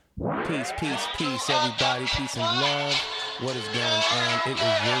Peace, peace, peace, everybody. Peace and love. What is going on? It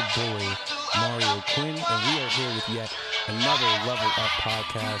is your boy, Mario Quinn, and we are here with yet another Level Up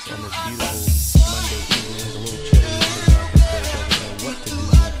podcast on this beautiful Monday evening. It's a little chilly because Pittsburgh doesn't know what to do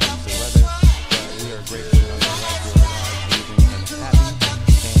when it comes to weather, but we are grateful and glad you're alive, breathing, and happy.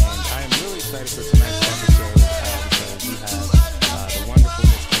 And I am really excited for tonight's episode because we have the wonderful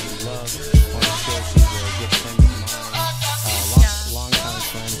Miss Candy Love on the show. She's a good friend of mine, long-time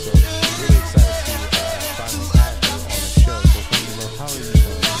friend, so really excited to finally have her on the show. So Candy Love, how are you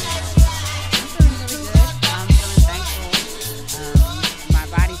doing? I'm feeling really good. I'm feeling thankful. My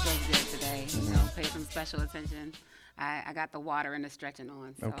body feels good today. Pay some special attention. I got the water and the stretching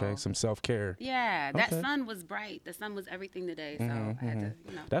on. So. Okay, some self-care. Yeah, that sun was bright. The sun was everything today, so I had to,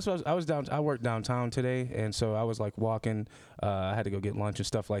 That's what I was down. I worked downtown today, and so I was like walking. I had to go get lunch and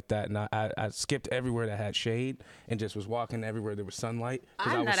stuff like that, and I skipped everywhere that had shade and just was walking everywhere there was sunlight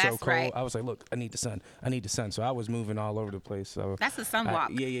because I was so cold. Right. I was like, look, I need the sun. I need the sun. So I was moving all over the place. So that's the sun walk.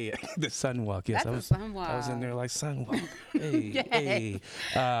 Yeah. The sun walk. Yes, that's the sun walk. I was in there like sun walk. Hey, hey.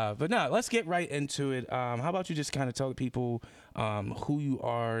 But no, let's get right into it. How about you just kind of tell the people who you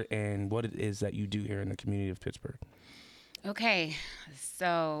are and what it is that you do here in the community of Pittsburgh. Okay,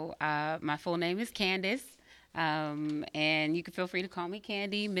 so my full name is Candace, and you can feel free to call me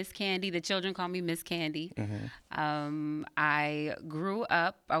Candy, Miss Candy. The children call me Miss Candy. I grew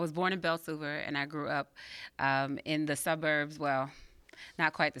up, I was born in Belsuver, and I grew up in the suburbs, well,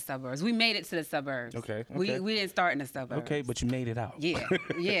 not quite the suburbs. We made it to the suburbs. Okay. We didn't start in the suburbs. Okay, but you made it out. Yeah.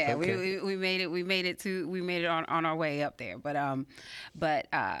 Okay. We made it on our way up there. But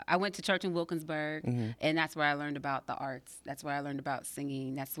I went to church in Wilkinsburg, and that's where I learned about the arts. That's where I learned about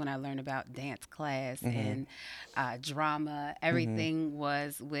singing. That's when I learned about dance class and drama. Everything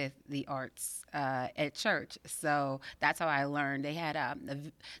was with the arts at church. So that's how I learned. They had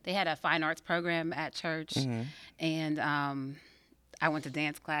a fine arts program at church, and I went to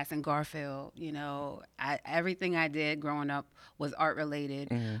dance class in Garfield. Everything I did growing up was art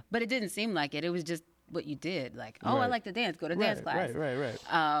related, but it didn't seem like it. It was just what you did. Like, I like to dance. Go to dance class. Right.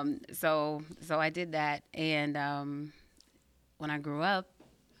 So I did that, and when I grew up,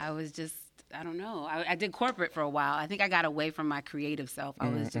 I was just, I don't know. I did corporate for a while. I think I got away from my creative self. I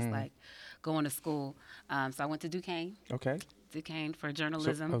was just like going to school. So I went to Duquesne. Okay. Duquesne for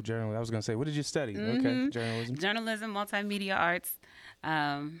journalism. Journalism. I was going to say, what did you study? Okay, journalism. Journalism, multimedia arts.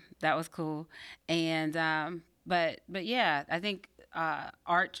 That was cool. And, but yeah, I think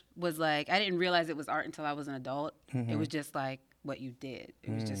art was like, I didn't realize it was art until I was an adult. It was just like what you did.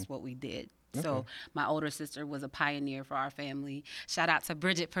 It was just what we did. Okay. So my older sister was a pioneer for our family. Shout out to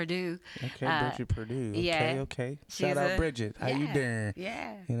Bridget Purdue. Okay, Bridget Purdue. Okay. Shout out Bridget. How you doing?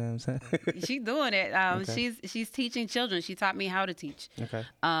 Yeah. You know what I'm saying? She's doing it. She's teaching children. She taught me how to teach. Okay.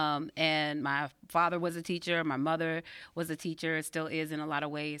 And my father was a teacher. My mother was a teacher. Still is in a lot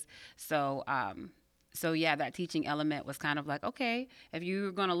of ways. So yeah, that teaching element was kind of like, okay, if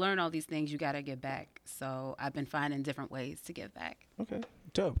you're going to learn all these things, you got to give back. So I've been finding different ways to give back. Okay.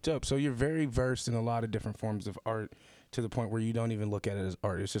 Dope. So you're very versed in a lot of different forms of art to the point where you don't even look at it as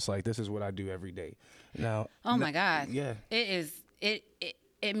art. It's just like, this is what I do every day. Now. Oh my God. Yeah. It is. It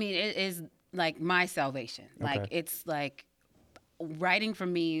is like my salvation. Okay. Like, it's like, writing for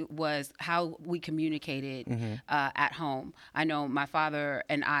me was how we communicated at home. I know my father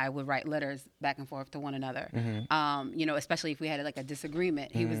and I would write letters back and forth to one another. Especially if we had like a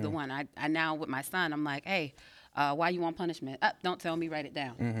disagreement. He was the one. I now with my son, I'm like, hey, why you want punishment? Don't tell me, write it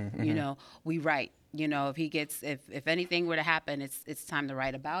down. We write. If anything were to happen, it's time to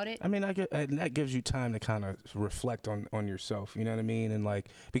write about it. I mean, that gives you time to kind of reflect on yourself. You know what I mean? And like,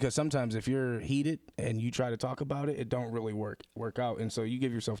 because sometimes if you're heated and you try to talk about it, it don't really work out. And so you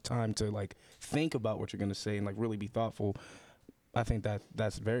give yourself time to like think about what you're gonna say and like really be thoughtful. I think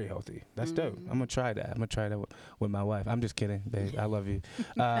that's very healthy. That's dope. I'm gonna try that. With my wife. I'm just kidding, babe. I love you.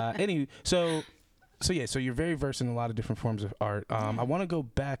 Anyway, So you're very versed in a lot of different forms of art. I want to go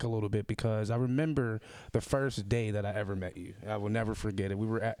back a little bit because I remember the first day that I ever met you. I will never forget it. We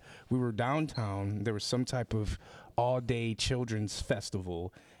were downtown. There was some type of all-day children's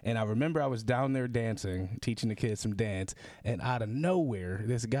festival, and I remember I was down there dancing, teaching the kids some dance, and out of nowhere,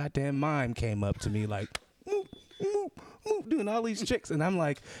 this goddamn mime came up to me like, doing all these tricks, and I'm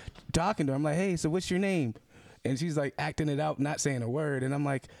like talking to her. I'm like, hey, so what's your name? And she's like acting it out, not saying a word. And I'm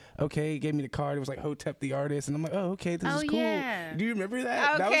like, okay, gave me the card. It was like Hotep the artist. And I'm like, oh, okay, this is cool. Yeah. Do you remember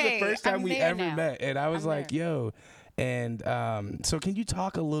that? Okay. That was the first time we ever now. met. And I was like, yo. And so can you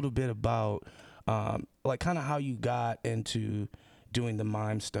talk a little bit about like kind of how you got into doing the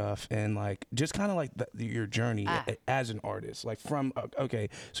mime stuff and like just kind of like your journey as an artist, like from okay,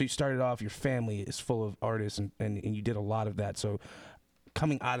 so you started off, your family is full of artists and you did a lot of that, so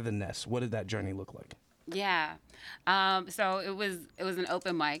coming out of the nest, what did that journey look like? Yeah. So it was an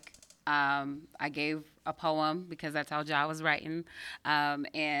open mic. I gave a poem because that's how Ja was writing,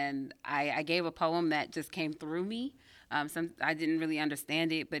 and I gave a poem that just came through me. I didn't really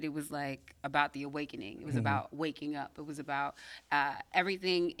understand it, but it was like about the awakening. It was about waking up. It was about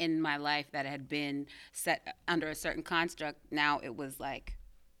everything in my life that had been set under a certain construct. Now it was like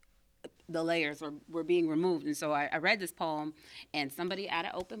the layers were being removed. And so I read this poem, and somebody at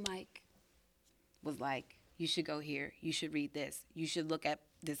an open mic was like, you should go here. You should read this. You should look at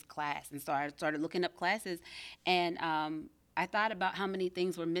this class. And so I started looking up classes, and I thought about how many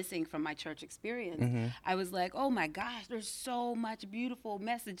things were missing from my church experience. I was like, oh my gosh, there's so much beautiful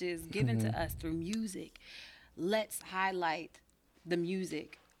messages given to us through music. Let's highlight the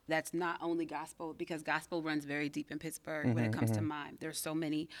music that's not only gospel, because gospel runs very deep in Pittsburgh when it comes to mime. There's so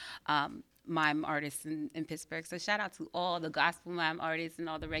many mime artists in Pittsburgh. So shout out to all the gospel mime artists and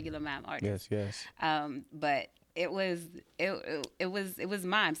all the regular mime artists. Yes. But it was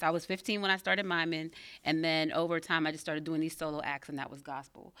mime. So I was 15 when I started miming, and then over time I just started doing these solo acts, and that was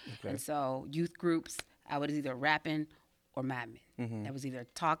gospel. Okay. And so youth groups, I was either rapping or miming. I was either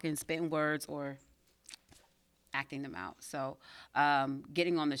talking, spitting words, or acting them out. So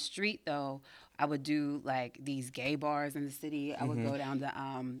getting on the street, though, I would do like these gay bars in the city. I would go down to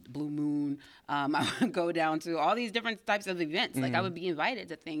Blue Moon. I would go down to all these different types of events. Like I would be invited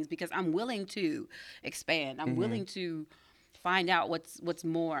to things because I'm willing to expand. I'm willing to find out what's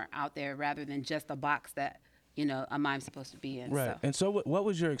more out there rather than just a box that a mime's supposed to be in. Right. So. And so what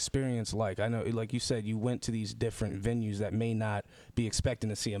was your experience like? I know, like you said, you went to these different venues that may not be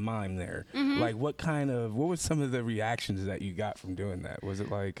expecting to see a mime there. Like what were some of the reactions that you got from doing that? Was it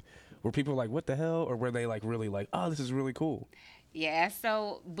like, were people like, what the hell? Or were they like really like, oh, this is really cool? Yeah,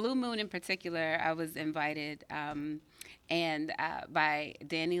 so Blue Moon in particular, I was invited and by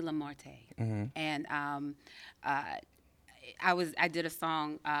Danny Lamorte. And I did a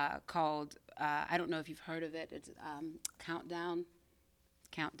song called, I don't know if you've heard of it. It's Countdown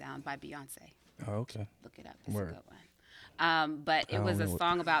by Beyonce. Oh, okay. Look it up. It's a good one. But it was a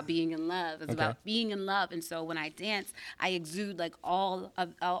song about being in love. It's about being in love. And so when I dance, I exude like all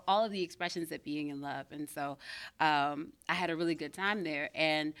of the expressions of being in love. And so I had a really good time there.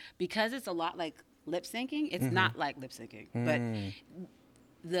 And because it's a lot like lip syncing, it's not like lip syncing, but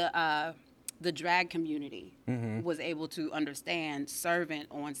the drag community was able to understand servant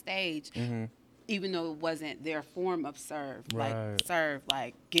on stage, even though it wasn't their form of serve. Right. Like serve,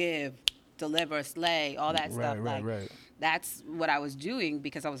 like give, deliver, slay, all that stuff. Right. That's what I was doing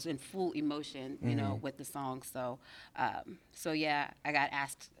because I was in full emotion, with the song. So, yeah, I got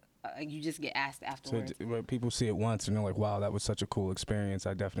asked. You just get asked afterwards. So people see it once and they're like, "Wow, that was such a cool experience.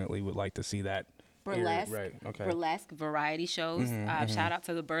 I definitely would like to see that." Burlesque variety shows. Shout out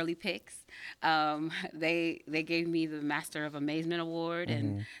to the Burley Picks. They gave me the Master of Amazement Award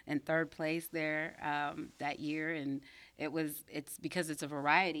and third place there that year, and it's because it's a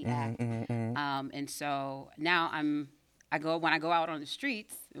variety act. And so now when I go out on the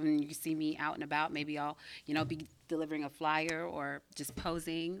streets, when you see me out and about, maybe I'll be delivering a flyer or just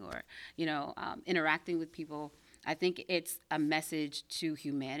posing or interacting with people. I think it's a message to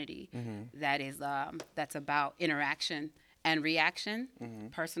humanity that's about interaction and reaction,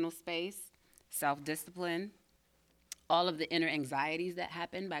 personal space, self-discipline, all of the inner anxieties that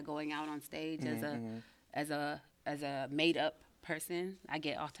happen by going out on stage as a made-up person. I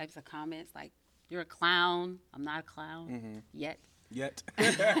get all types of comments like, "You're a clown." I'm not a clown yet.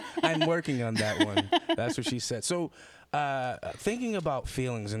 I'm working on that one. That's what she said. So thinking about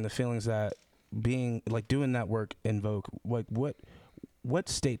feelings and the feelings that being like doing that work in Vogue, what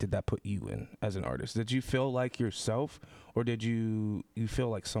state did that put you in as an artist? Did you feel like yourself, or did you feel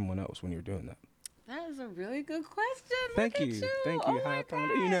like someone else when you were doing that? That is a really good question. Thank you. Oh my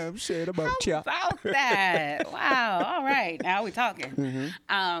gosh. I'm shit about you. How about that? Wow. All right. Now we're talking.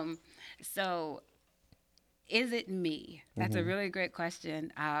 So is it me? That's a really great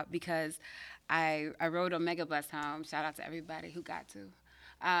question because I rode on Megabus home. Shout out to everybody who got to.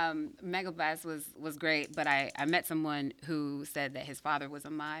 Megabus was great, but I met someone who said that his father was a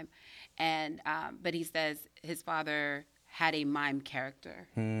mime, and but he says his father had a mime character,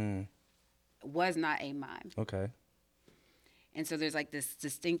 was not a mime. Okay. And so there's like this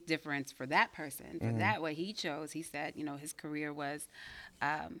distinct difference for that person. For that, what he chose, he said, his career was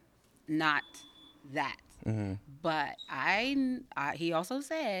not that. But he also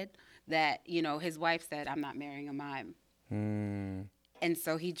said that his wife said, "I'm not marrying a mime." And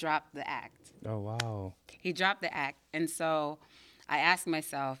so he dropped the act. Oh, wow. He dropped the act. And so I ask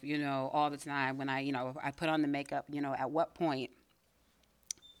myself, all the time when I put on the makeup, at what point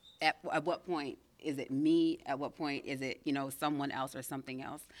is it me? At what point is it, someone else or something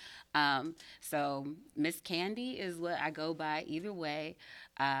else? So Miss Candy is what I go by either way.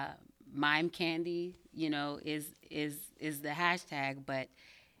 Mime Candy, is the hashtag, but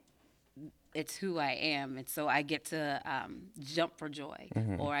it's who I am. And so I get to jump for joy,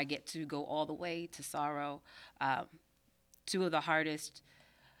 or I get to go all the way to sorrow. Two of the hardest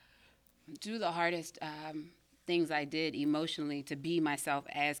things I did emotionally to be myself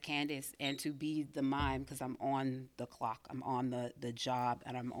as Candace and to be the mime, because I'm on the clock, I'm on the job,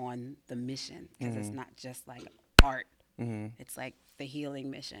 and I'm on the mission, because it's not just like art. It's like the healing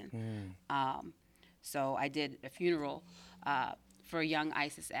mission. So I did a funeral for young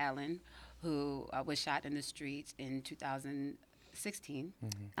Isis Allen, who was shot in the streets in 2016,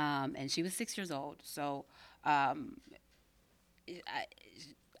 and she was 6 years old. So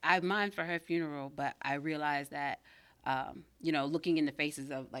I mind for her funeral, but I realized that, looking in the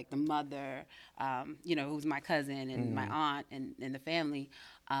faces of like the mother, who's my cousin and my aunt and the family,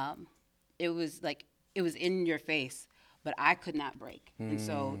 it was in your face, but I could not break. And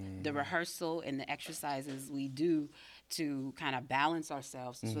so the rehearsal and the exercises we do to kind of balance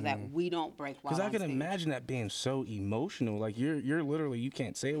ourselves so that we don't break while on stage. Because I can imagine that being so emotional. Like you're literally, you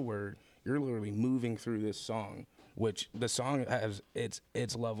can't say a word. You're literally moving through this song, which the song has its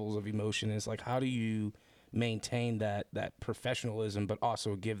levels of emotion. It's like, how do you maintain that professionalism, but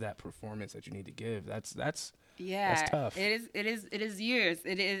also give that performance that you need to give? That's tough. It is years.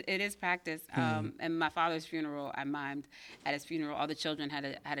 It is practice. And my father's funeral, I mimed at his funeral. All the children had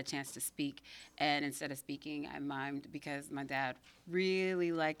a chance to speak, and instead of speaking, I mimed because my dad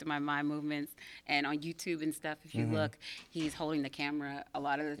really liked my mime movements. And on YouTube and stuff, if you look, he's holding the camera a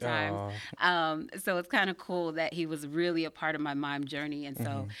lot of the time. So it's kind of cool that he was really a part of my mime journey. And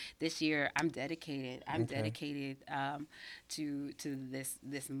so this year, I'm dedicated. I'm dedicated to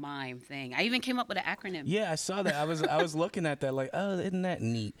this mime thing. I even came up with an acronym. Yeah, I saw that. I was looking at that like, oh, isn't that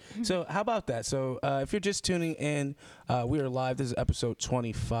neat? So how about that? So if you're just tuning in, we are live. This is episode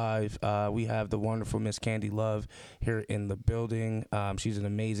 25. We have the wonderful Miss Candy Love here in the building. She's an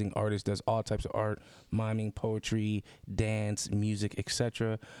amazing artist, does all types of art, miming, poetry, dance, music,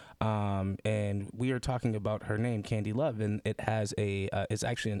 etc. And we are talking about her name, Candy Love, and it has it's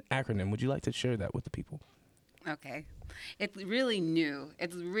actually an acronym. Would you like to share that with the people? Okay. It's really new.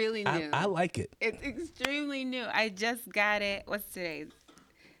 It's really new. I like it. It's extremely new. I just got it. What's today?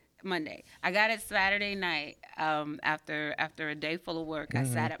 Monday. I got it Saturday night. After a day full of work, I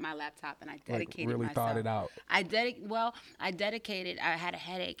sat at my laptop and I dedicated really myself. thought it out. I dedicated. I had a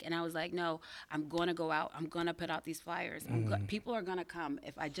headache and I was like, no, I'm going to go out. I'm going to put out these flyers. People are going to come.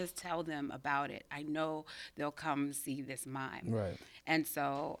 If I just tell them about it, I know they'll come see this mime. Right. And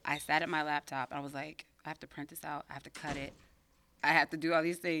so I sat at my laptop and I was like, I have to print this out. I have to cut it. I have to do all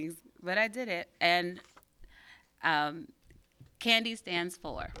these things. But I did it. And Candy stands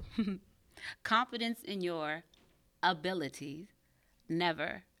for confidence in your abilities,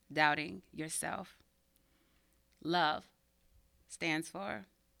 never doubting yourself. Love stands for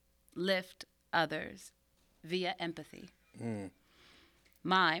lift others via empathy.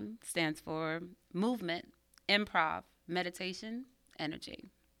 Mime stands for movement, improv, meditation, energy.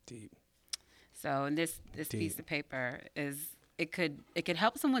 Deep. So in this piece of paper it could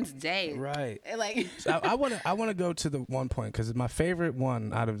help someone's day. Right. Like so I want to go to the one point, because my favorite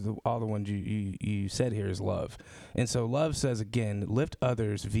one out of all the ones you said here is love. And so love says, again, lift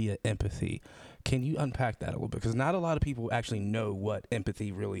others via empathy. Can you unpack that a little bit? Because not a lot of people actually know what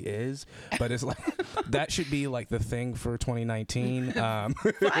empathy really is, but it's like that should be like the thing for 2019.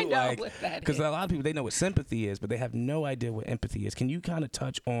 Find out what that is. Because a lot of people, they know what sympathy is, but they have no idea what empathy is. Can you kind of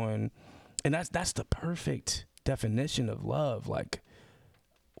touch on, and that's the perfect definition of love, like,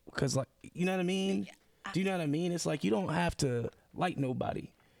 because like, you know what I mean? Do you know what I mean? It's like you don't have to like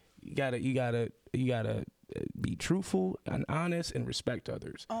nobody. You gotta be truthful and honest and respect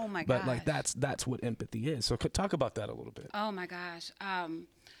others. Oh my gosh. But like that's what empathy is. So talk about that a little bit. Oh my gosh.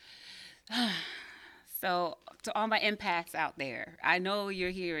 So to all my empaths out there, I know you're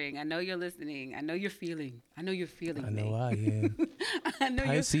hearing, I know you're listening, I know you're feeling. I know you're feeling. I know me. I am. I know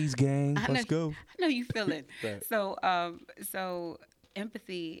Pisces gang, let's go. I know you feel it. Right. So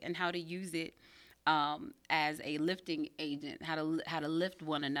empathy and how to use it as a lifting agent, how to lift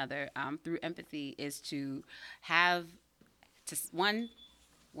one another through empathy is to have one.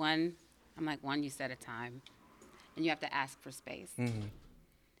 I'm like one use at a time, and you have to ask for space.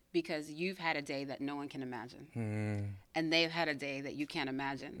 because you've had a day that no one can imagine, and they've had a day that you can't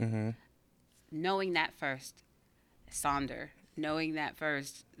imagine. Knowing that first, Sonder, knowing that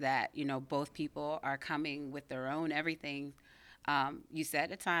first, that both people are coming with their own everything. You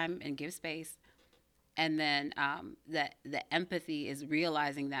set a time and give space, and then that the empathy is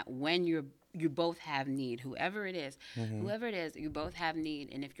realizing that when you both have need, whoever it is, you both have need,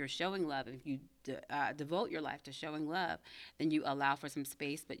 and if you're showing love, if you devote your life to showing love, then you allow for some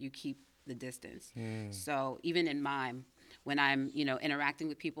space, but you keep the distance. So even in mime, when I'm interacting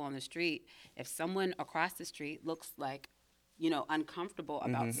with people on the street, if someone across the street looks like uncomfortable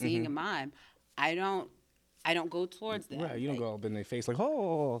about seeing a mime, I don't go towards them. Right, you don't go up in their face like,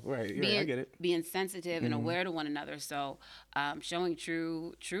 oh, right, I get it. Being sensitive and aware to one another. So showing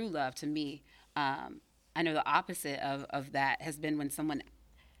true love to me, I know the opposite of that has been when someone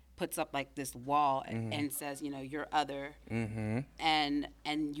puts up like this wall and says, you're other, and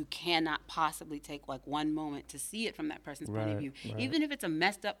you cannot possibly take like one moment to see it from that person's point of view, even if it's a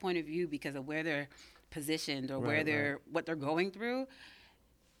messed up point of view because of where they're positioned or what they're going through.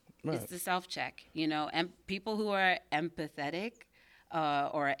 It's the self-check, and people who are empathetic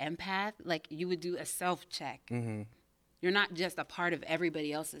or empath, like you would do a self-check. You're not just a part of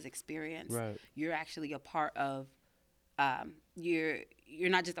everybody else's experience. You're actually a part of, you're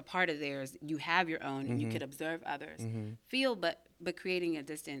not just a part of theirs. You have your own, and you could observe others, feel, but creating a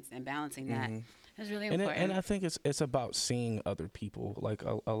distance and balancing that is really important. And I think it's about seeing other people. Like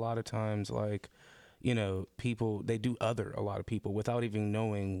a lot of times, like, people, they do other a lot of people without even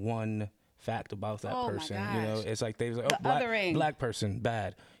knowing one fact about that person. My gosh. It's like they're like, black person,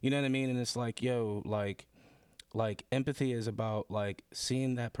 bad. You know what I mean? And it's like, like empathy is about like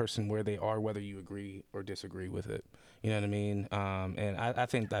seeing that person where they are, whether you agree or disagree with it. You know what I mean? And I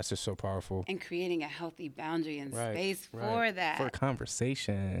think that's just so powerful. And creating a healthy boundary and space for that. For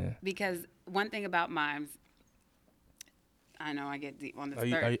conversation. Because one thing about mimes, I know I get deep on this.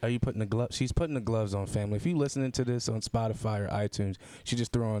 Are you putting the gloves? She's putting the gloves on, family. If you listening to this on Spotify or iTunes, she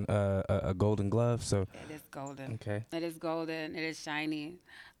just threw on a golden glove. So it is golden. Okay. It is golden. It is shiny.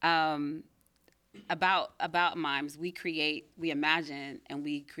 About mimes, we imagine, and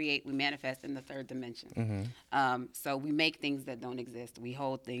we manifest in the third dimension. So we make things that don't exist. We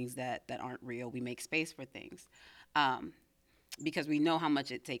hold things that aren't real. We make space for things because we know how much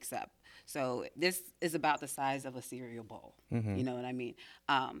it takes up. So this is about the size of a cereal bowl. You know what I mean?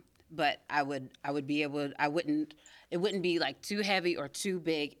 But it wouldn't be like too heavy or too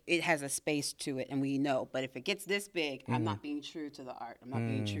big. It has a space to it, and we know. But if it gets this big, I'm not being true to the art. I'm not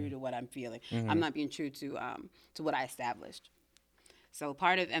being true to what I'm feeling. I'm not being true to what I established. So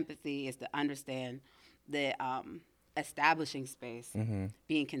part of empathy is to understand the establishing space,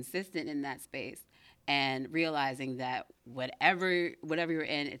 being consistent in that space, and realizing that whatever you're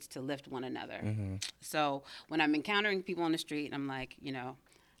in, it's to lift one another. So when I'm encountering people on the street, I'm like,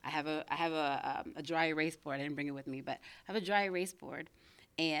 I have a dry erase board. I didn't bring it with me, but I have a dry erase board,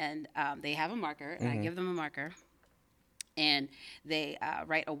 and they have a marker, and I give them a marker, and they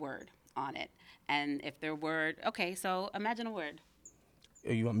write a word on it. And if their word, okay, so imagine a word.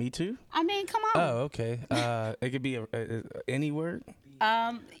 You want me to? I mean, come on. Oh, okay. It could be any word.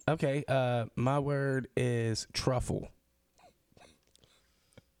 Okay. My word is truffle.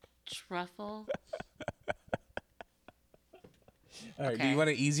 Truffle. All right. Okay. Do you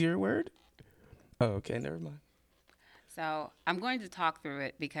want an easier word? Oh, okay. Never mind. So I'm going to talk through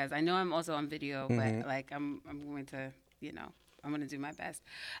it because I know I'm also on video, but like I'm going to, I'm going to do my best.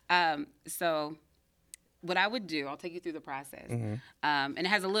 So what I would do, I'll take you through the process. And it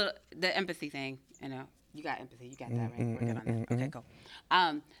has the empathy thing, you got empathy, you got that, right? We're good on that. Okay, cool.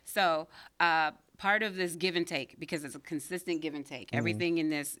 So part of this give and take, because it's a consistent give and take. Everything in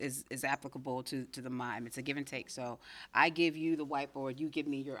this is applicable to the mime. It's a give and take. So I give you the whiteboard, you give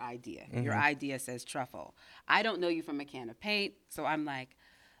me your idea. Your idea says truffle. I don't know you from a can of paint, so I'm like,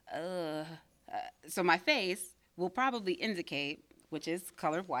 so my face will probably indicate, which is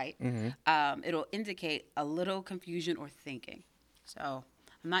colored white, it'll indicate a little confusion or thinking. So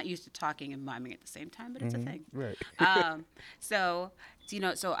I'm not used to talking and miming at the same time, but it's a thing. Right. So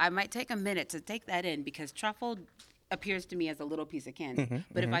I might take a minute to take that in, because truffle appears to me as a little piece of candy.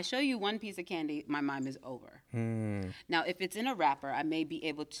 But if I show you one piece of candy, my mime is over. Now, if it's in a wrapper, I may be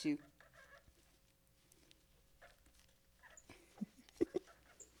able to...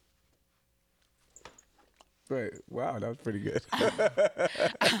 Right. Wow, that was pretty good.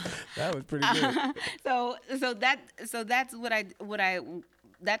 That was pretty good. So that's what I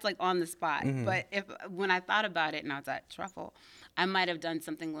that's like on the spot. But when I thought about it and I was like truffle, I might have done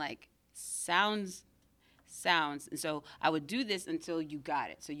something like sounds sounds. And so I would do this until you got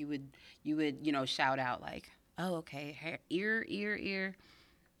it. So you would shout out like, oh, okay, ear,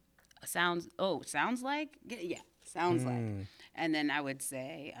 sounds like, yeah, sounds like. And then I would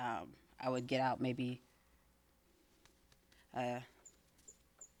say, I would get out maybe,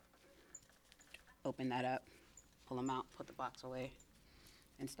 open that up, pull them out, put the box away,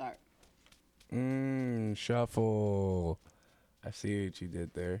 and start. Shuffle. I see what you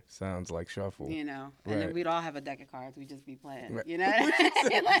did there. Sounds like shuffle. And right. Then we'd all have a deck of cards. We'd just be playing. Right. You know what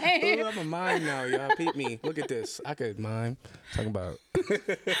I mean? Ooh, I'm a mime now, y'all. Peep me. Look at this. I could mime. Talking about.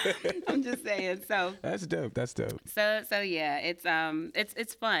 I'm just saying. So that's dope. That's dope. So yeah,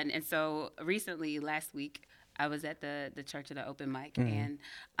 it's fun. And so recently, last week, I was at the Church of the Open Mic, and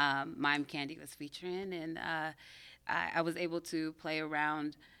Mime Candy was featuring, and I was able to play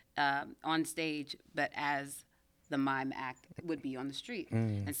around on stage, but as the mime act would be on the street.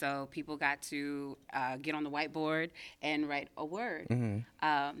 And so people got to get on the whiteboard and write a word.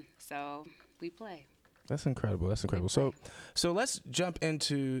 So we play. That's incredible. That's incredible. So let's jump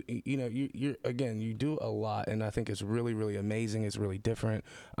into, you're again, you do a lot, and I think it's really, really amazing. It's really different.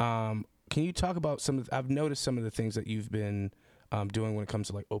 Can you talk about I've noticed some of the things that you've been doing when it comes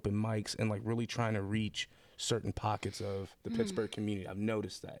to like open mics and like really trying to reach certain pockets of the Pittsburgh community. I've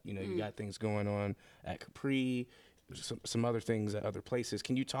noticed that, you got things going on at Capri, some other things at other places.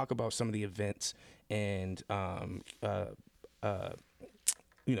 Can you talk about some of the events and,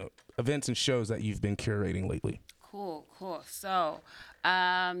 events and shows that you've been curating lately? Cool. So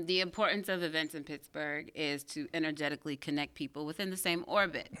the importance of events in Pittsburgh is to energetically connect people within the same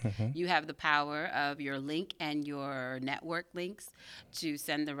orbit. You have the power of your link and your network links to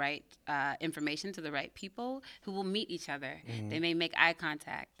send the right information to the right people who will meet each other. They may make eye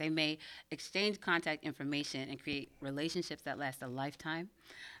contact. They may exchange contact information and create relationships that last a lifetime.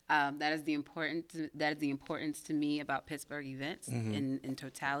 That is the importance to me about Pittsburgh events in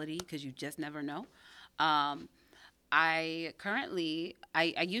totality, because you just never know. I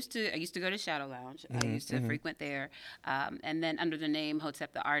used to go to Shadow Lounge. I used to frequent there. And then under the name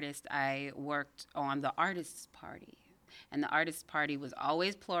Hotep the Artist, I worked on the Artist's Party. And the Artist's Party was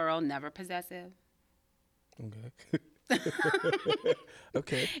always plural, never possessive. Okay.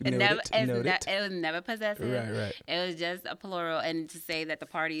 Okay. It was never possessive. Right. It was just a plural, and to say that the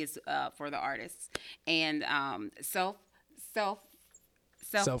party is for the artists. And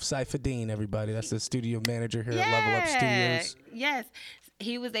Saifedean, everybody. That's the studio manager here at Level Up Studios. Yes.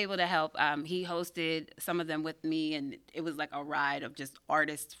 He was able to help. He hosted some of them with me, and it was like a ride of just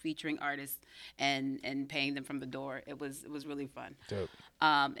artists, featuring artists, and paying them from the door. It was really fun. Dope.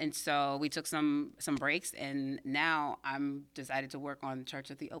 And so we took some breaks, and now I'm decided to work on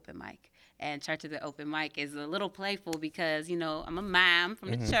Church of the Open Mic. And Church of the Open Mic is a little playful because, I'm a mime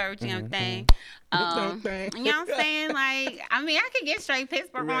from the church, you know what I'm saying? You know what I'm saying? Like, I could get straight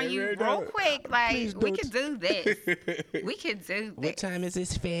Pittsburgh on you real quick. Like, we could do this. What time is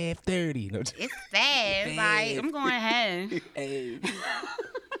this? 5:30. No, it's fast. Like, I'm going home. Hey.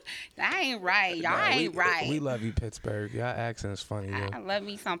 That ain't right. Y'all ain't right. We love you, Pittsburgh. Y'all accent's funny, though. I love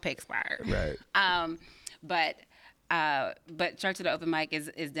me some Pittsburgh. Right. But Church of the Open Mic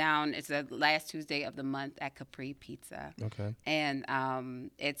is down. It's the last Tuesday of the month at Capri Pizza. Okay. And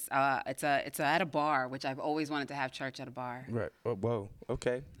it's at a bar, which I've always wanted to have church at a bar. Right. Oh, whoa.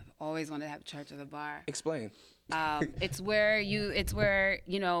 Okay. I've always wanted to have church at a bar. Explain. It's where you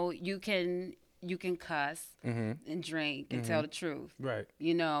can cuss and drink and tell the truth. Right.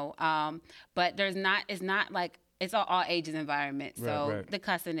 But it's not like it's all ages environment. So right. the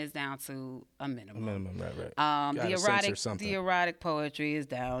cussing is down to a minimum. Right. The erotic poetry is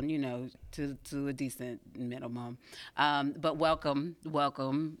down, to a decent minimum. But welcome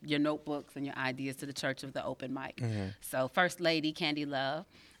your notebooks and your ideas to the Church of the Open Mic. So First Lady Candy Love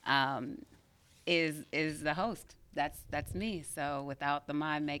is the host. That's me. So without the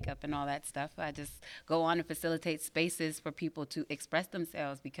mime makeup and all that stuff, I just go on and facilitate spaces for people to express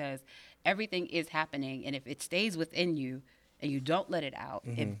themselves, because everything is happening, and if it stays within you and you don't let it out,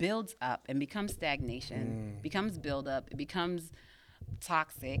 it builds up and becomes stagnation, becomes buildup, it becomes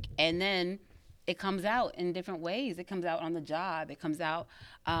toxic, and then it comes out in different ways. It comes out on the job. It comes out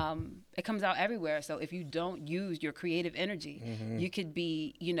everywhere. So if you don't use your creative energy, you could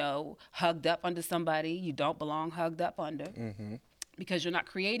be, hugged up under somebody you don't belong hugged up under, because you're not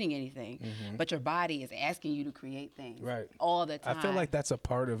creating anything, but your body is asking you to create things all the time. I feel like that's a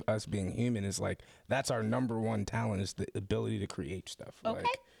part of us being human. Is like that's our number one talent, is the ability to create stuff. Okay.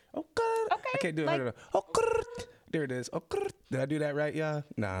 Like, okay. I can't do it. Oh, There it is. Oh, did I do that right, y'all?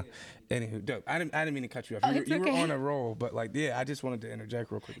 Nah. Anywho, dope. I didn't mean to cut you off. You were okay. on a roll, but like, yeah, I just wanted to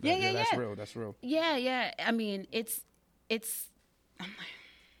interject real quick. Yeah. That's real. That's real. Yeah. I mean, it's. I'm like,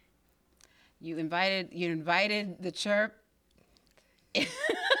 you invited the chirp.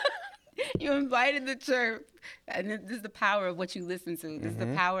 You invited the chirp, and this is the power of what you listen to. This is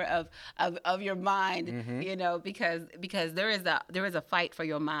the power of your mind, you know, because there is a fight for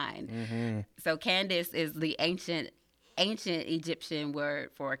your mind. So Candace is the ancient Egyptian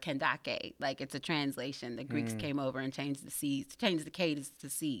word for Kandake. Like, it's a translation. The Greeks came over and changed the K to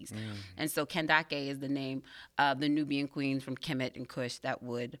C's. And so Kandake is the name of the Nubian queens from Kemet and Kush that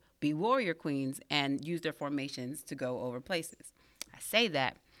would be warrior queens and use their formations to go over places. I say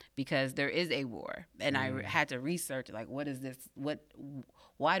that because there is a war, and I had to research, like, what is this?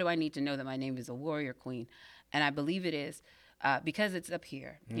 Why do I need to know that my name is a warrior queen? And I believe it is because it's up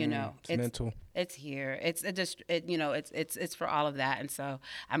here. You know, it's mental. It's here. It's for all of that. And so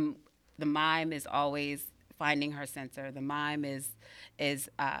the mime is always finding her center. The mime is in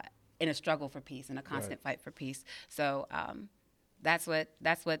a struggle for peace, in a constant fight for peace. So that's what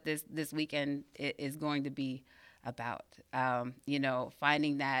this weekend is going to be about. You know,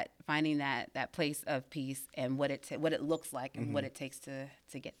 finding that place of peace and what it looks like and what it takes to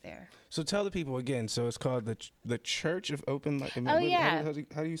get there. So tell the people again. So it's called the Church of Open Mic. Oh, yeah.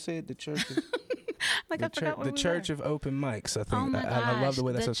 How do you say it? The Church of Like, I forgot where the we Church were. of Open Mics. I think. Oh my I love the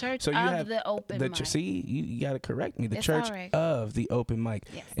way gosh, that's the Church so you of have the Open Mic. See, you got to correct me. The It's Church all right. of the Open Mic.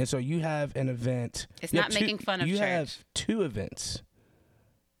 Yes. And so you have an event. It's you not have two- making fun of You church. have two events.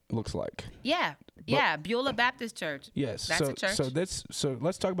 Looks like. Yeah. Beulah Baptist Church. Yes. That's a church. So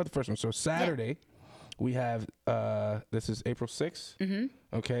let's talk about the first one. So Saturday, we have this is April 6th. Mm-hmm.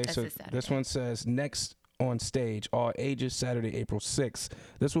 Okay. That's so this Saturday. this one says next on stage, all ages, Saturday, April 6th.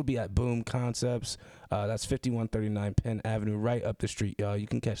 This will be at Boom Concepts. That's 5139 Penn Avenue, right up the street, y'all. You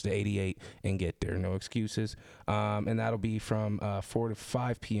can catch the 88 and get there. No excuses. And that'll be from 4 to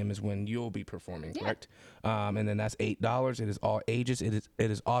 5 p.m. is when you'll be performing, correct? And then that's $8. It is all ages. It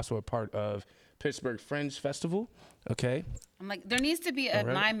is also a part of Pittsburgh Fringe Festival. Okay. I'm like, there needs to be a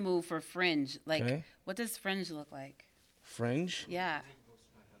mime move for Fringe. Like, what does Fringe look like? Fringe? Yeah.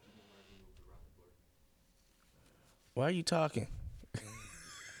 Why are you talking?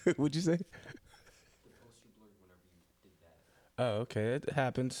 What'd you say? Oh, okay. It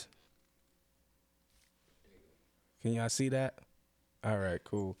happens. Can y'all see that? All right,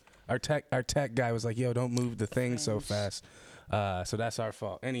 cool. Our tech guy was like, "Yo, don't move the thing so fast." So that's our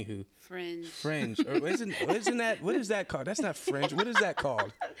fault. Anywho, fringe. Or isn't that, what is that called? That's not fringe. What is that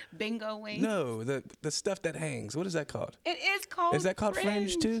called? Bingo wings. No, the stuff that hangs. What is that called? It is called. Is that called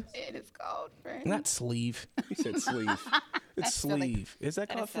fringe too? It is called fringe. Not sleeve. You said sleeve. It's sleeve. Is that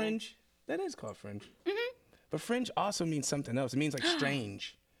called fringe? That is called fringe. Mm-hmm. But fringe also means something else. It means like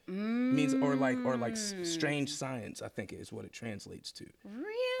strange. It means or like strange science, I think is what it translates to.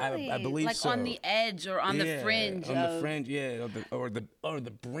 Really? I believe like so. On the edge or on the fringe. The fringe, yeah, or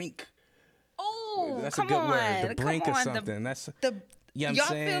the brink. Oh, that's come a good on. word. The brink come of on. something. That's Y'all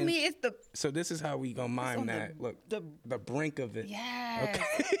feel me? It's the. So this is how we gonna mime that. Look, the brink of it. Yes.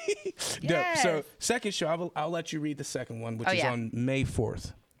 Okay. Yes. So second show, I'll let you read the second one, which is on May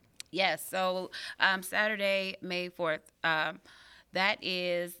 4th. Yes. So Saturday, May 4th. That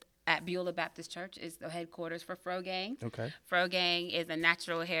is at Beulah Baptist Church. Is the headquarters for Fro Gang. Okay. Fro Gang is a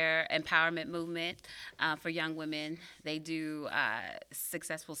natural hair empowerment movement for young women. They do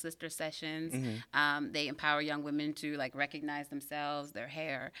successful sister sessions. Mm-hmm. They empower young women to like recognize themselves, their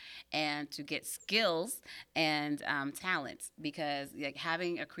hair, and to get skills and talents. Because like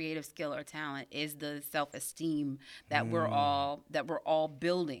having a creative skill or talent is the self-esteem that we're all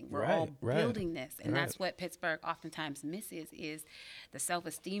building. We're all building this, and that's what Pittsburgh oftentimes misses is the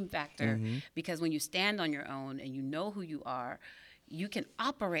self-esteem factor. Mm-hmm. Because when you stand on your own and you know who you are, you can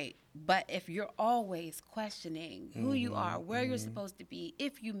operate. But if you're always questioning who you are, where you're supposed to be,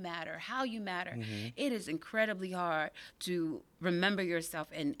 if you matter, how you matter, it is incredibly hard to remember yourself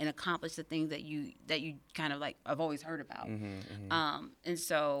and accomplish the things that you kind of like have always heard about. And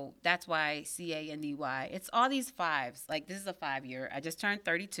so that's why CANDY. It's all these fives. Like, this is a 5-year. I just turned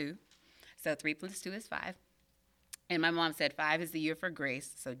 32, so 3 + 2 is 5. And my mom said 5 is the year for grace,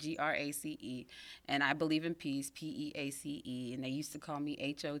 so GRACE. And I believe in peace, PEACE. And they used to call me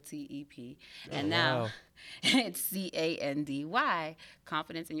HOTEP. And now it's CANDY,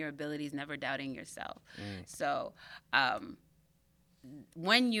 confidence in your abilities, never doubting yourself. So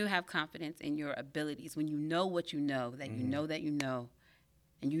when you have confidence in your abilities, when you know what you know, that you know that you know,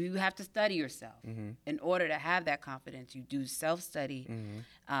 And you have to study yourself. In order to have that confidence, you do self-study,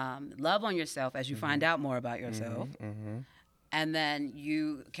 love on yourself as you find out more about yourself, and then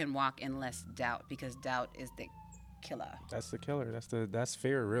you can walk in less doubt, because doubt is the killer. That's the killer. That's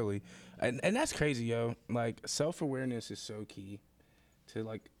fear, really. And that's crazy, yo. Like, self-awareness is so key to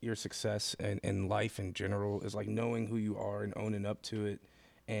like your success and life in general, is like knowing who you are and owning up to it,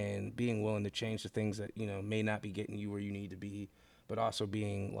 and being willing to change the things that, you know, may not be getting you where you need to be, but also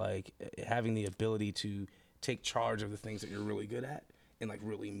being like having the ability to take charge of the things that you're really good at and like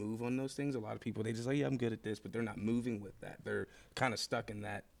really move on those things. A lot of people, they just like, yeah, I'm good at this, but they're not moving with that. They're kind of stuck in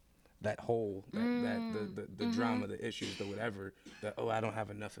that hole, the drama, the issues, the whatever, that, oh, I don't have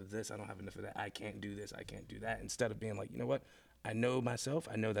enough of this, I don't have enough of that, I can't do this, I can't do that. Instead of being like, you know what, I know myself,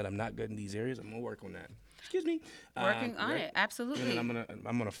 I know that I'm not good in these areas, I'm gonna work on that. Excuse me. Working on it, absolutely. And then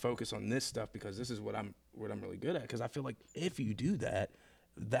I'm gonna focus on this stuff, because this is what I'm really good at. Because I feel like if you do that,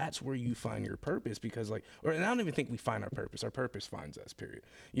 that's where you find your purpose. Because and I don't even think we find our purpose finds us, period.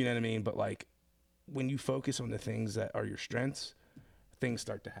 You know what I mean? But like, when you focus on the things that are your strengths, things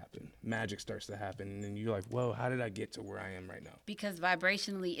start to happen. Magic starts to happen, and then you're like, whoa, how did I get to where I am right now? Because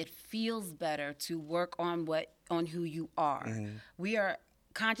vibrationally, it feels better to work on who you are.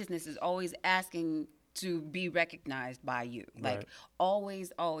 Consciousness is always asking to be recognized by you. Like, Right.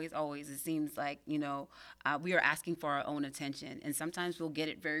 always, always, always. It seems like, you know, we are asking for our own attention. And sometimes we'll get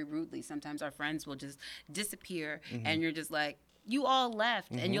it very rudely. Sometimes our friends will just disappear, and you're just like, you all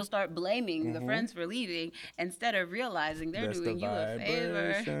left, and you'll start blaming the friends for leaving instead of realizing they're That's doing the you a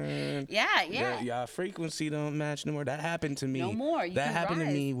favor. vibration. Yeah. Y'all frequency don't match no more. That happened to me. No more. You that can happened to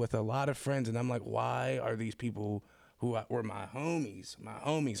rise. me with a lot of friends, and I'm like, why are these people who were my homies,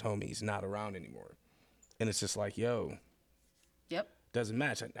 not around anymore? And it's just like, yo, Yep. doesn't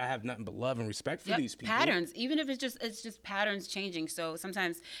match. I have nothing but love and respect for these people. Patterns, even if it's just patterns changing. So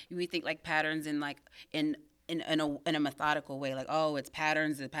sometimes we think like patterns in a methodical way, like, oh, it's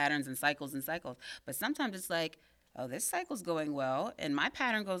patterns and cycles and cycles. But sometimes it's like, oh, this cycle's going well, and my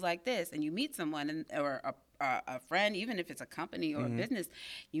pattern goes like this. And you meet someone or a friend, even if it's a company or a business,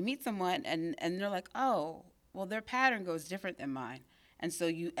 you meet someone and they're like, oh, well, their pattern goes different than mine. And so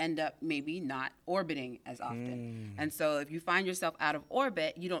you end up maybe not orbiting as often. And so if you find yourself out of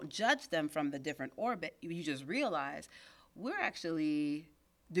orbit, you don't judge them from the different orbit. You just realize we're actually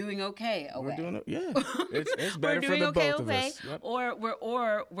doing okay away. We're doing it, yeah. It's better for the both of us. Yep.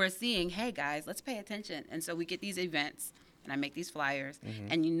 Or we're seeing, hey guys, let's pay attention. And so we get these events, and I make these flyers,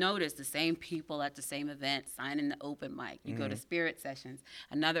 and you notice the same people at the same event signing the open mic. You go to spirit sessions,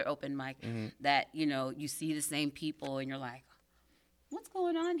 another open mic, that, you know, you see the same people, and you're like, what's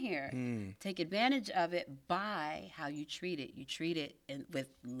going on here? Take advantage of it by how you treat it. You treat it with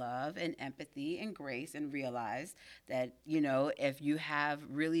love and empathy and grace, and realize that, you know, if you have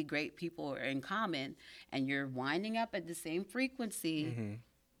really great people in common and you're winding up at the same frequency,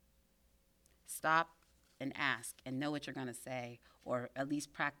 stop and ask and know what you're going to say, or at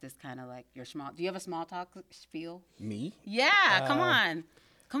least practice kind of like your small. Do you have a small talk spiel? Me? Yeah, come on.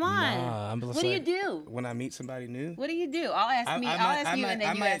 Nah, What do you do? when I meet somebody new? What do you do? I'll ask you, and then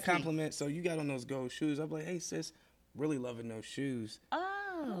I you might ask me. compliment. So you got on those gold shoes. I'm like, hey sis, really loving those shoes.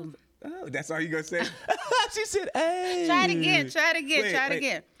 Oh. Oh, that's all you gonna say? She said, hey. Try it again. Wait.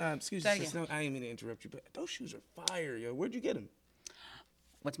 again. Excuse Try it me, sis. No, I didn't mean to interrupt you, but those shoes are fire, yo. Where'd you get them?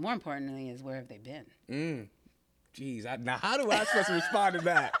 What's more importantly is, where have they been? Jeez, now how do I supposed to respond to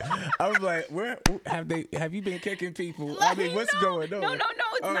that? I was like, where have you been kicking people? I mean, what's going on? No,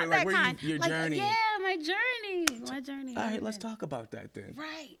 it's not like, that kind. Your like, journey. Yeah, my journey. All right, let's talk about that then.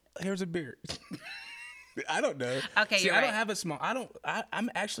 Right. Here's a beer. I don't know. Okay, See, you're I don't right. have a small. I'm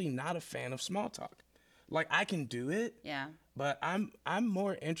actually not a fan of small talk. Like, I can do it. Yeah. But I'm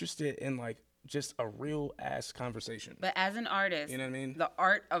more interested in like just a real ass conversation. But as an artist, You know what I mean? the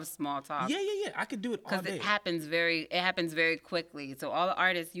art of small talk. Yeah. I could do it all Because day. it happens very quickly. So all the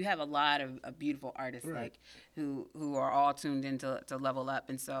artists, you have a lot of beautiful artists, Right. like who are all tuned in to level up.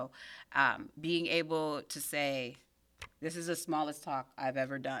 And so being able to say, this is the smallest talk I've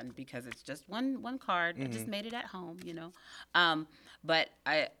ever done, because it's just one card. I just made it at home, you know. But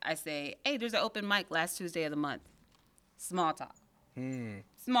I say, hey, there's an open mic last Tuesday of the month. Small talk.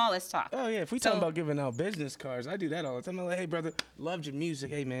 Smallest talk. Oh yeah, if we talking about giving out business cards, I do that all the time. I'm like, hey brother, loved your music.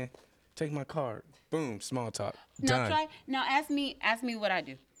 Hey man, take my card. Boom, small talk. Done. Now ask me what I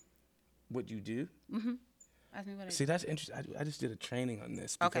do. What you do? Ask me what I do. See, that's interesting. I just did a training on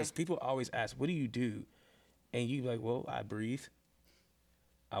this because people always ask, what do you do? And you be like, well, I breathe,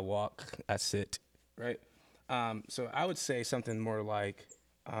 I walk, I sit, right? So I would say something more like,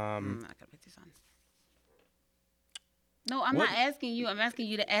 I gotta put this on. No, I'm not asking you. I'm asking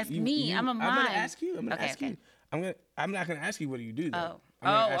you to ask me. I'm a mime. I'm gonna ask you. I'm gonna Okay, ask you. I'm not gonna ask you what do you do though. Oh. I'm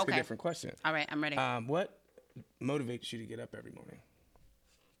gonna ask okay. a different question. All right, I'm ready. What motivates you to get up every morning?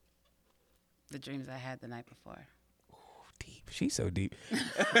 The dreams I had the night before. Deep. She's so deep.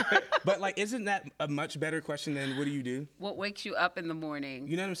 But like, isn't that a much better question than what do you do? What wakes you up in the morning?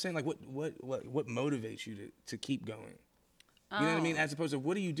 You know what I'm saying? Like, what motivates you to keep going? You know what I mean? As opposed to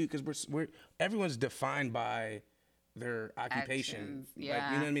what do you do? Because we're everyone's defined by their occupation. Actions, Like,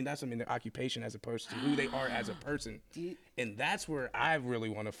 yeah. you know what I mean? That's their occupation as opposed to who they are as a person. And that's where I really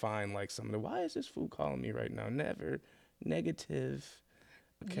want to find like some of the why is this fool calling me right now? Never negative.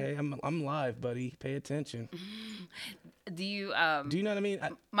 Okay, I'm live, buddy. Pay attention. Do you Do you know what I mean?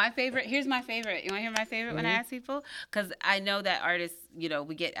 Here's my favorite. You want to hear my favorite when I ask people? Because I know that artists, you know,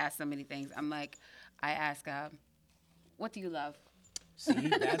 we get asked so many things. I ask, what do you love? See,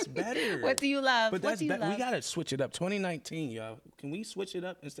 that's better. What do you love? But what do you love? We gotta switch it up. 2019, y'all. Can we switch it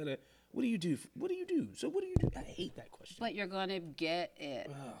up instead of what do you do? What do you do? So what do you do? I hate that question. But you're gonna get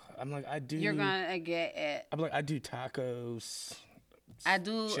it. I'm like, I do. You're gonna get it. I'm like, I do tacos. I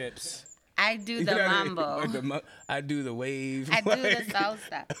do chips. I do the mambo. I do the wave. I do the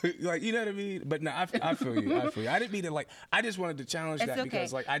salsa. Like, you know what I mean? But no, I feel you. I feel you. I didn't mean to like. I just wanted to challenge that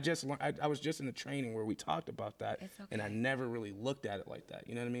because like I was just in the training where we talked about that, and I never really looked at it like that.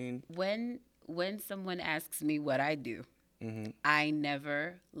 You know what I mean? When someone asks me what I do, I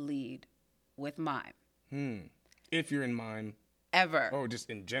never lead with mime. If you're in mime. Ever. Or just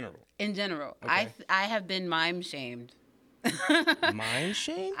in general. In general, okay. I have been mime shamed. Mime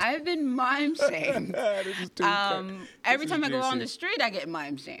shamed? I've been mime shamed. This is too every time I go on the street, I get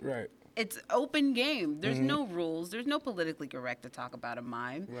mime shamed. Right. It's open game. There's no rules. There's no politically correct to talk about a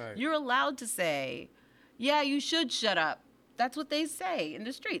mime. Right. You're allowed to say, yeah, you should shut up. That's what they say in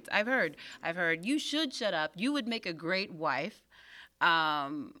the streets. I've heard, you should shut up. You would make a great wife.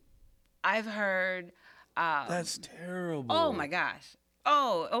 I've heard. That's terrible. Oh, my gosh.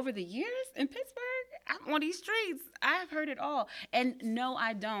 Oh, over the years in Pittsburgh, I'm on these streets. I've heard it all. And no,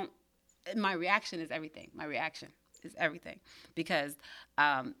 I don't. My reaction is everything. Because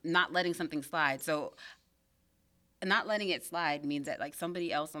not letting something slide. So not letting it slide means that like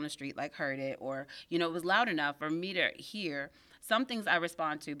somebody else on the street like heard it or, you know, it was loud enough for me to hear. Some things I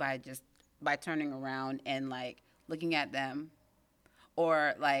respond to by turning around and like looking at them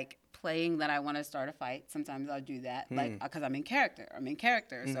or like playing that I want to start a fight. Sometimes I'll do that, like because I'm in character.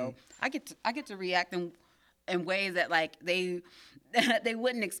 So I get to react in ways that like they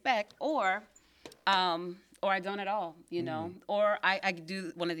wouldn't expect, or I don't at all, you know, or I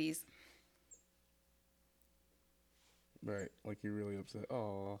do one of these. Right, like you're really upset.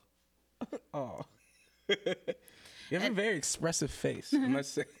 Oh, oh. You have a very expressive face, I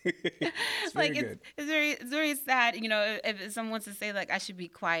must say. It's very good. It's very sad, you know, if someone wants to say, like, I should be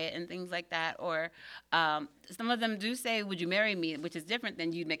quiet and things like that. Or some of them do say, would you marry me? Which is different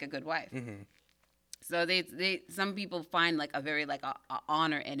than you'd make a good wife. So some people find, like, a very, like, a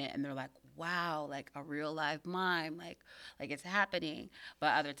honor in it. And they're like, wow, like, a real life mime. Like it's happening.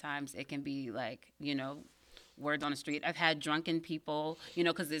 But other times it can be, like, you know, words on the street. I've had drunken people, you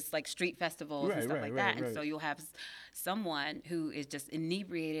know, because it's like street festivals and stuff like that. And so you'll have someone who is just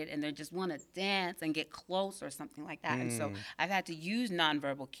inebriated and they just want to dance and get close or something like that. And so I've had to use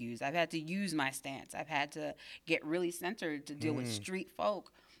nonverbal cues. I've had to use my stance. I've had to get really centered to deal with street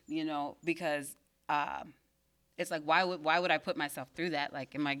folk, you know, because it's like, why would I put myself through that?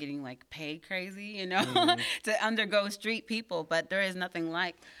 Like, am I getting like paid crazy, you know, to undergo street people? But there is nothing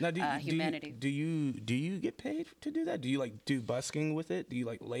like humanity. Do you get paid to do that? Do you like do busking with it? Do you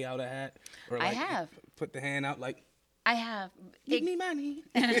like lay out a hat or like I have put the hand out like? I have. Give me money.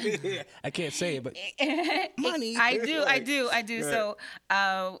 I can't say it, but money. I do. Right. So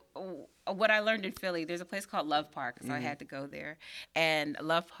what I learned in Philly, there's a place called Love Park, so I had to go there. And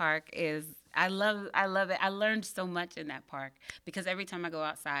Love Park is, I love it. I learned so much in that park because every time I go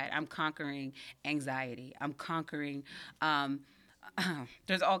outside, I'm conquering anxiety. I'm conquering.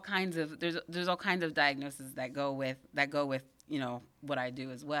 There's all kinds of diagnoses that go with you know what I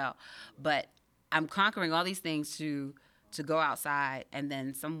do as well, but I'm conquering all these things to go outside, and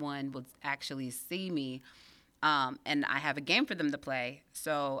then someone will actually see me, and I have a game for them to play.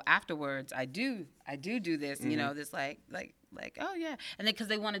 So afterwards, I do this, you know, this like oh yeah, and then because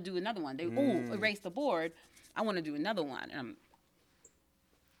they want to do another one, they erase the board. I want to do another one, and I'm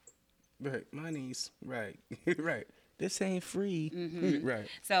right, money's right, right. This ain't free. Right.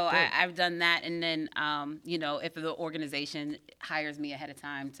 So I've done that. And then, you know, if the organization hires me ahead of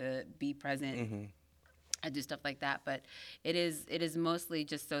time to be present, I do stuff like that. But it is mostly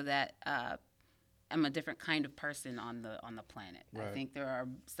just so that am a different kind of person on the planet. Right. I think there are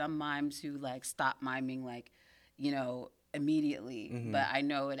some mimes who like stop miming like, immediately, but I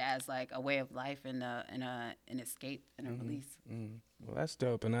know it as like a way of life and an escape and a release. Well, that's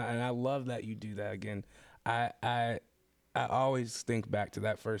dope, and I love that you do that. Again, I always think back to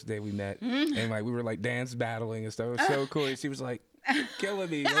that first day we met, and like we were like dance battling and stuff. It was so cool. And she was like killing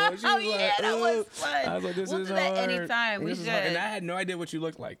me. She was That like, was fun. I was like, this we'll is do that hard. anytime. We should. And I had no idea what you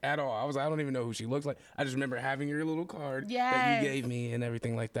looked like at all. I don't even know who she looked like. I just remember having your little card that Yes. you gave me and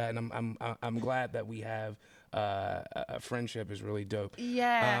everything like that. And I'm glad that we have a friendship. Is really dope.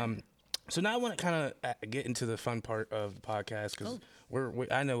 Yeah. So now I want to kind of get into the fun part of the podcast because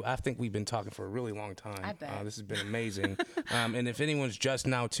I think we've been talking for a really long time. I bet. This has been amazing. And if anyone's just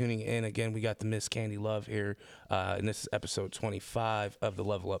now tuning in, again, we got the Miss Candy Love here, and this is episode 25 of the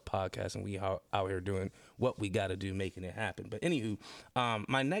Level Up podcast, and we out here doing what we got to do, making it happen. But anywho,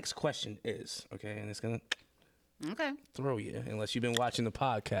 my next question is, okay, and it's gonna throw you unless you've been watching the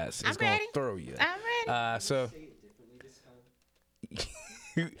podcast. It's gonna throw you. I'm ready. So.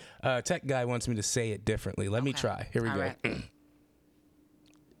 Tech guy wants me to say it differently. Let me try. Here we go. Right.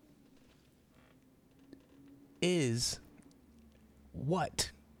 Is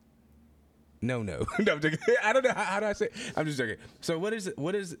what? No. No, I'm joking. I don't know. How do I say it? I'm just joking. So what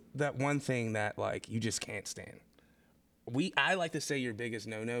is that one thing that like you just can't stand? I like to say your biggest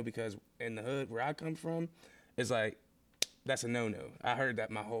no because in the hood where I come from, it's like that's a no. I heard that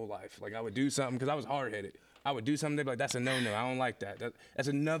my whole life. Like I would do something because I was hard headed. I would do something, they'd be like, that's a no. I don't like that. That's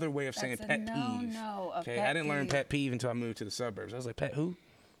another way of saying pet peeve. Okay, I didn't learn pet peeve until I moved to the suburbs. I was like, pet who?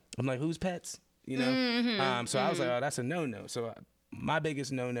 I'm like, who's pets? So I was like, oh, that's a no. So my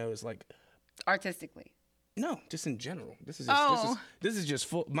biggest no is like Artistically. No, just in general. This is just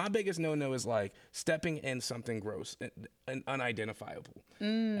full. My biggest no is like stepping in something gross and unidentifiable.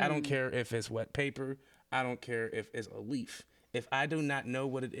 I don't care if it's wet paper. I don't care if it's a leaf. If I do not know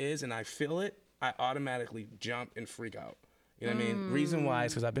what it is and I feel it, I automatically jump and freak out. You know what I mean? Reason why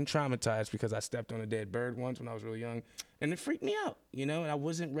is because I've been traumatized because I stepped on a dead bird once when I was really young, and it freaked me out, and I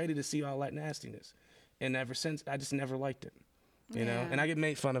wasn't ready to see all that nastiness. And ever since, I just never liked it, you know? And I get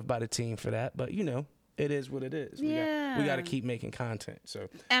made fun of by the team for that, but, it is what it is. We got to keep making content. So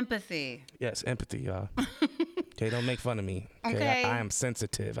empathy. Yes, empathy, y'all. Okay, don't make fun of me. Okay. I am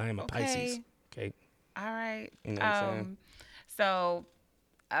sensitive. I am a Pisces. Okay. All right. You know what I'm saying? So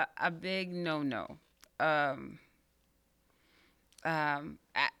a big no. I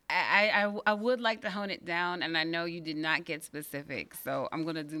would like to hone it down, and I know you did not get specific, so I'm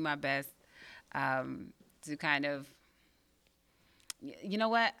gonna do my best to kind of, you know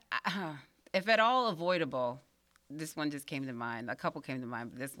what, if at all avoidable, this one just came to mind. A couple came to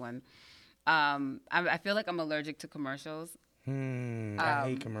mind, but this one, I feel like I'm allergic to commercials. I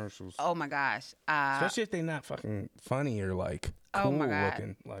hate commercials. Oh my gosh, especially if they're not fucking funny or like cool oh my God.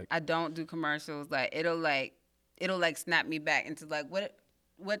 looking. Like I don't do commercials. Like it'll snap me back into like what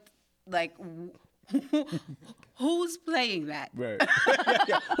like who's playing that? Right.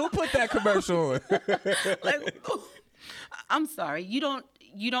 Who put that commercial on? Like, I'm sorry, you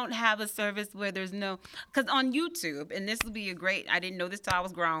don't have a service where there's no, because on YouTube, and this will be I didn't know this till I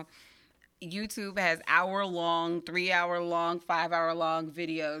was grown. YouTube has hour-long, 3-hour-long, 5-hour-long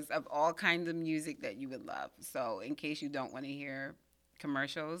videos of all kinds of music that you would love. So in case you don't want to hear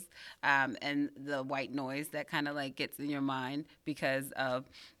commercials and the white noise that kind of like gets in your mind because of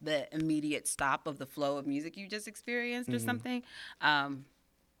the immediate stop of the flow of music you just experienced or something, I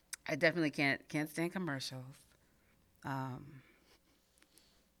definitely can't stand commercials.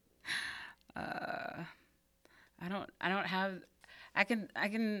 I can. I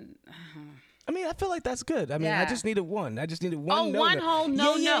mean, I feel like that's good. I mean, I just needed one. I just needed one. Oh, one whole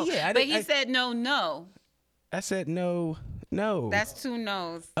no. Yeah. But he said no. I said no. That's 2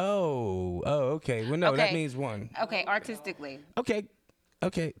 no's. Oh, okay. Well, no, that means one. Okay, artistically. Okay.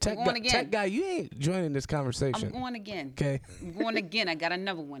 Tech guy, you ain't joining this conversation. I'm going again. Okay. I'm going again. I got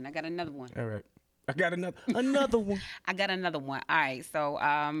another one. All right. I got another one. I got another one. All right. So,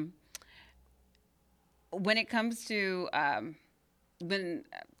 when it comes to when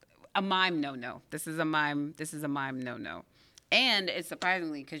a mime no. This is a mime no. And it's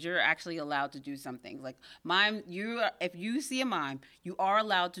surprisingly because you're actually allowed to do something like mime. If you see a mime, you are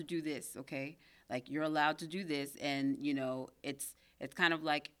allowed to do this. Okay, like you're allowed to do this, and it's kind of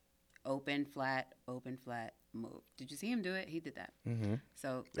like open flat, move. Did you see him do it? He did that. Mm-hmm.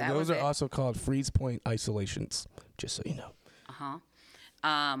 So those are also called freeze point isolations. Just so you know.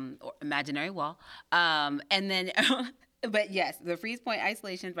 Or imaginary wall. And then. But yes, the freeze point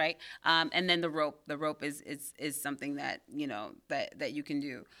isolation, right? And then the rope is something that that you can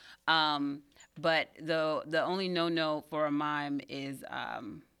do. But the only no for a mime is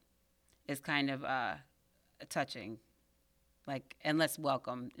kind of touching, like, and less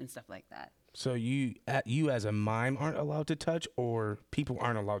welcome and stuff like that. So you as a mime aren't allowed to touch, or people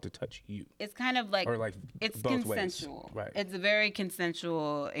aren't allowed to touch you? It's kind of like, or like it's both consensual. ways. Right. It's a very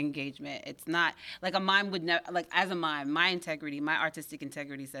consensual engagement. It's not like a mime would never, like, as a mime, my artistic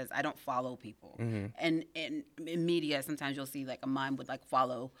integrity says I don't follow people. And in media, sometimes you'll see like a mime would like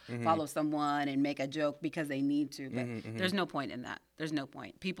follow someone and make a joke because they need to, but there's no point in that. There's no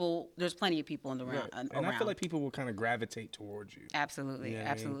point. There's plenty of people in the round. Right. And I feel like people will kind of gravitate towards you. Absolutely, You know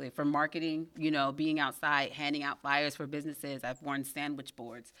absolutely. For marketing, being outside, handing out flyers for businesses. I've worn sandwich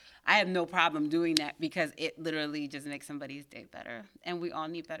boards. I have no problem doing that because it literally just makes somebody's day better, and we all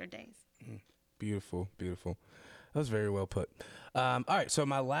need better days. Beautiful, beautiful. That was very well put. All right, so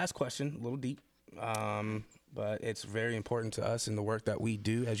my last question, a little deep, but it's very important to us in the work that we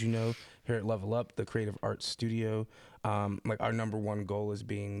do. As you know, here at Level Up, the creative arts studio, like our number one goal is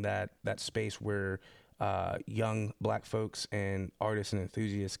being that space where young Black folks and artists and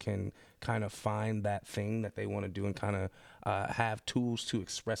enthusiasts can kind of find that thing that they want to do and kind of have tools to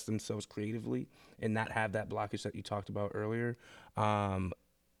express themselves creatively and not have that blockage that you talked about earlier.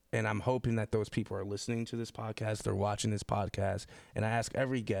 And I'm hoping that those people are listening to this podcast, they're watching this podcast, and I ask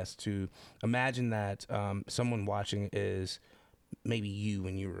every guest to imagine that someone watching is maybe you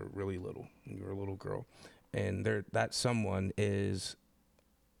when you were really little, when you were a little girl, and that someone is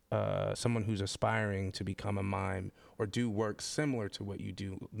someone who's aspiring to become a mime or do work similar to what you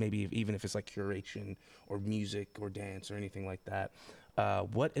do, maybe even if it's like curation or music or dance or anything like that.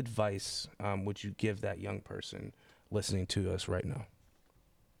 What advice would you give that young person listening to us right now?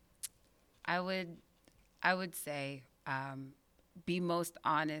 I would say be most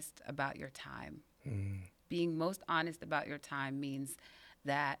honest about your time. Being most honest about your time means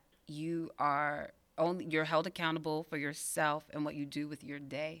that you're held accountable for yourself and what you do with your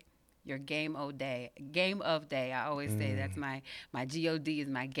day, your game of day. I always say that's my GOD is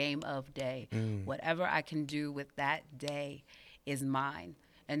my game of day. Whatever I can do with that day is mine.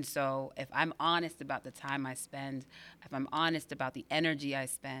 And so if I'm honest about the time I spend, if I'm honest about the energy I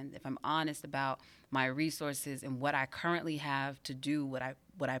spend, if I'm honest about my resources and what I currently have to do what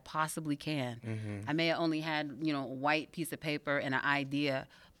I possibly can. I may have only had, a white piece of paper and an idea,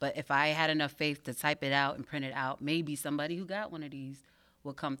 but if I had enough faith to type it out and print it out, maybe somebody who got one of these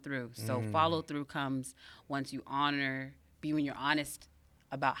will come through. So follow through comes once when you're honest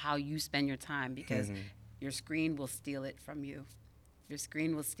about how you spend your time, because your screen will steal it from you. Your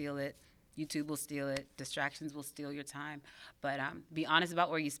screen will steal it. YouTube will steal it. Distractions will steal your time. But be honest about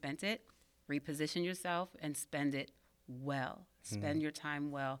where you spent it. Reposition yourself and spend it well. Spend your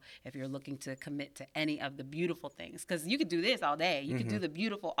time well if you're looking to commit to any of the beautiful things. Because you could do this all day. You could do the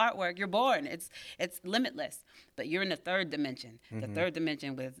beautiful artwork. You're born. It's limitless. But you're in the third dimension. The third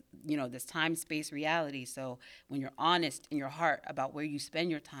dimension with, this time-space reality. So when you're honest in your heart about where you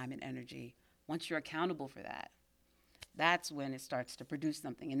spend your time and energy, once you're accountable for that, that's when it starts to produce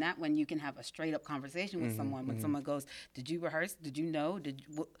something. And that when you can have a straight up conversation with someone. When someone goes, did you rehearse? Did you know?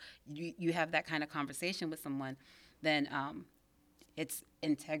 You have that kind of conversation with someone, then it's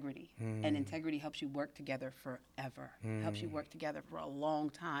integrity. And integrity helps you work together forever. Helps you work together for a long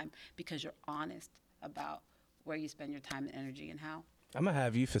time because you're honest about where you spend your time and energy and how. I'm going to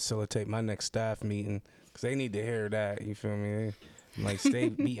have you facilitate my next staff meeting because they need to hear that. You feel me? Like,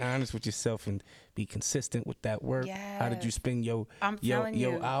 be honest with yourself and be consistent with that work. Yes. How did you spend your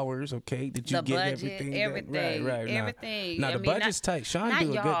hours? Okay, did you the get budget, everything? Everything, Right. everything. Now the budget's tight. Sean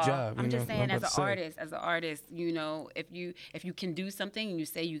do a good job. I'm just saying, as an artist, if you can do something and you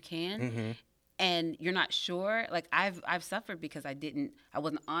say you can. And you're not sure. Like I've suffered because I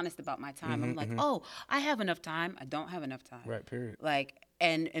wasn't honest about my time. I'm like, oh, I have enough time. I don't have enough time. Right. Period. Like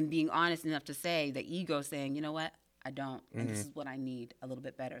and being honest enough to say, the ego saying, you know what, I don't, and this is what I need a little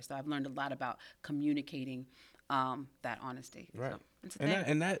bit better. So I've learned a lot about communicating that honesty. Right. So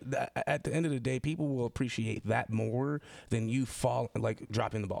and that at the end of the day, people will appreciate that more than you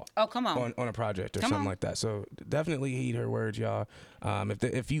dropping the ball. Oh, come on. On a project or something like that. So definitely heed her words, y'all.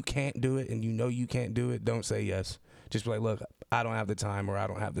 If you can't do it and you know you can't do it, don't say yes. Just be like, look, I don't have the time or I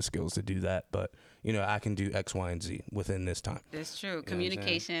don't have the skills to do that, but I can do X, Y, and Z within this time. It's true.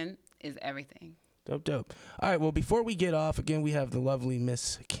 Communication is everything. Dope. All right, well, before we get off, again, we have the lovely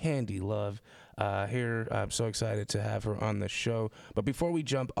Miss Candy Love here. I'm so excited to have her on the show. But before we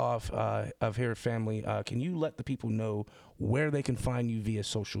jump off of here, family, can you let the people know where they can find you via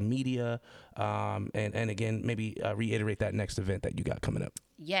social media? And again, maybe reiterate that next event that you got coming up.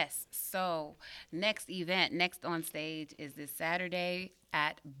 Yes. So next on stage is this Saturday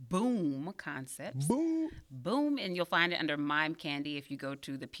at Boom Concepts. Boom. Boom, and you'll find it under Mime Candy if you go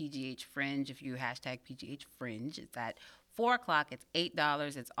to the PGH Fringe. If you hashtag PGH Fringe, it's at 4 o'clock. It's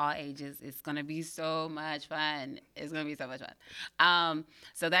 $8. It's all ages. It's gonna be so much fun. It's gonna be so much fun.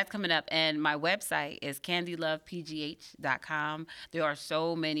 So that's coming up, and my website is candylovepgh.com. There are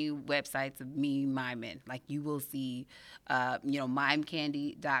so many websites of me miming. Like you will see,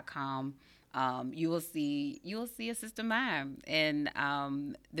 mimecandy.com. You will see a sister mime, and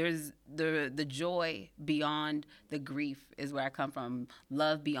there's the joy beyond the grief is where I come from.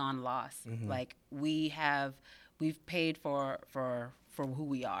 Love beyond loss. Mm-hmm. Like we've paid for who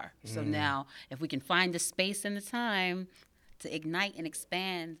we are. So now, if we can find the space and the time to ignite and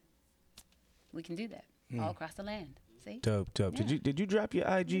expand, we can do that all across the land. See? Dope. Yeah. Did you drop your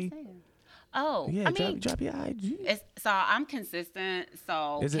IG? Oh, Yeah, I mean, drop your IG. so I'm consistent.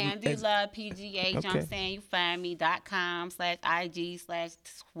 So Candy Love PGH. Okay. I'm saying you find me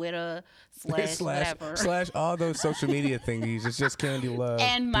 .com/IG/Twitter whatever / all those social media thingies. It's just Candy Love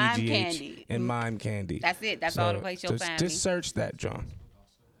and Mime PGH, Candy and Mime Candy. That's it. That's all the place you'll find me. Just search that, John.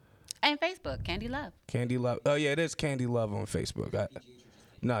 And Facebook, Candy Love. Candy Love. Oh yeah, it is Candy Love on Facebook.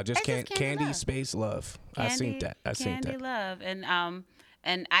 No, just Candy Love. Space Love. I seen that. Candy Love,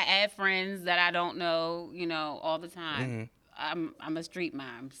 and I add friends that I don't know, all the time. I'm a street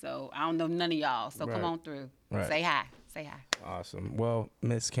mime, so I don't know none of y'all. So come on through. Right. Say hi. Awesome. Well,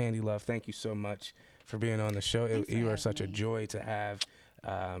 Miss Candy Love, thank you so much for being on the show. You are such a joy to have.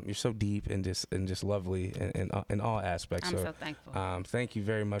 You're so deep and just lovely in all aspects. I'm so thankful. Thank you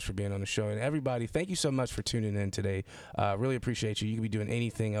very much for being on the show. And everybody, thank you so much for tuning in today. Really appreciate you. You could be doing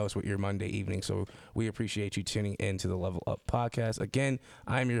anything else with your Monday evening. So we appreciate you tuning in to the Level Up podcast. Again,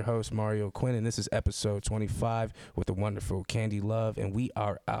 I'm your host, Mario Quinn, and this is episode 25 with the wonderful Candy Love. And we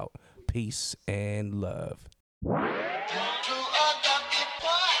are out. Peace and love.